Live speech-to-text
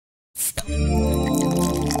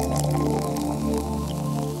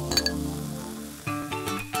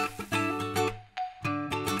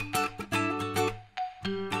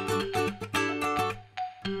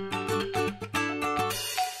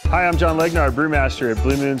Hi, I'm John Legnar, brewmaster at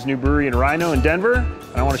Blue Moon's new brewery in RiNo in Denver,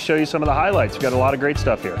 and I want to show you some of the highlights. We've got a lot of great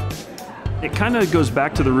stuff here. It kind of goes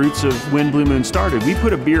back to the roots of when Blue Moon started. We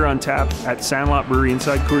put a beer on tap at Sandlot Brewery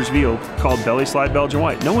inside Coors called Belly Slide Belgian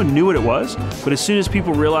White. No one knew what it was, but as soon as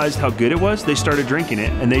people realized how good it was, they started drinking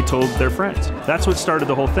it and they told their friends. That's what started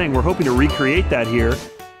the whole thing. We're hoping to recreate that here.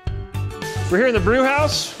 We're here in the brew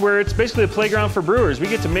house where it's basically a playground for brewers. We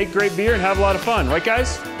get to make great beer and have a lot of fun, right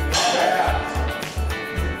guys? Yeah.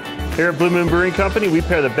 Here at Blue Moon Brewing Company, we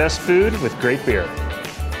pair the best food with great beer.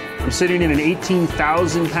 I'm sitting in an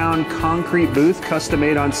 18,000 pound concrete booth, custom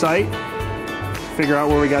made on site. Figure out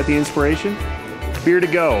where we got the inspiration. Beer to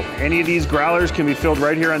go. Any of these growlers can be filled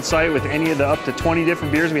right here on site with any of the up to 20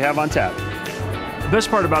 different beers we have on tap. The best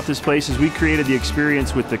part about this place is we created the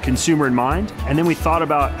experience with the consumer in mind, and then we thought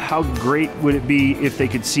about how great would it be if they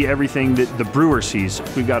could see everything that the brewer sees.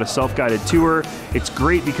 We've got a self-guided tour. It's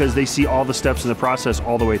great because they see all the steps in the process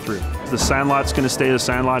all the way through. The Sandlot's gonna stay the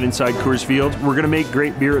Sandlot inside Coors Field. We're gonna make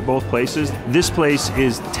great beer at both places. This place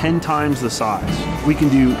is 10 times the size. We can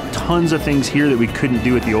do tons of things here that we couldn't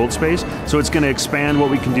do at the old space, so it's gonna expand what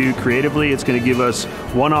we can do creatively. It's gonna give us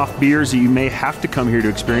one-off beers that you may have to come here to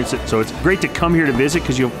experience it, so it's great to come here to visit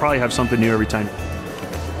because you'll probably have something new every time.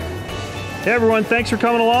 Hey everyone, thanks for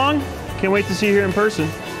coming along. Can't wait to see you here in person.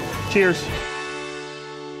 Cheers.